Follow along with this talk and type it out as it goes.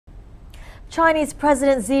Chinese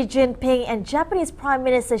President Xi Jinping and Japanese Prime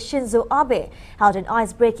Minister Shinzo Abe held an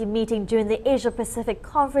ice-breaking meeting during the Asia-Pacific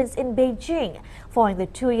Conference in Beijing, following the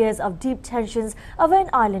 2 years of deep tensions over an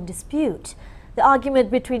island dispute. The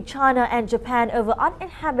argument between China and Japan over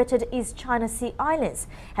uninhabited East China Sea islands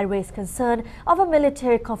had raised concern of a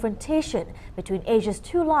military confrontation between Asia's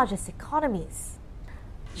two largest economies.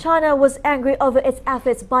 China was angry over its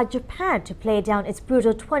efforts by Japan to play down its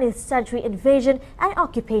brutal 20th century invasion and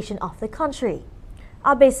occupation of the country.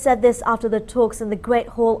 Abe said this after the talks in the Great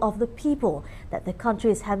Hall of the People that the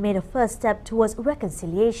countries have made a first step towards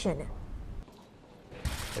reconciliation.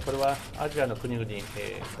 これはアジアの国々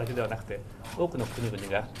だけではなくて、多くの国々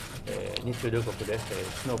が日中両国で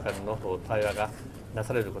首脳間の対話がな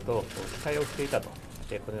されることを期待をしていたと、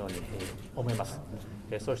このように思います。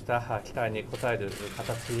そうした期待に応える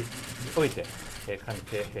形において、関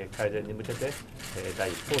係改善に向けて第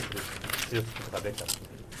一歩をすることができたと、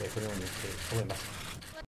このように思います。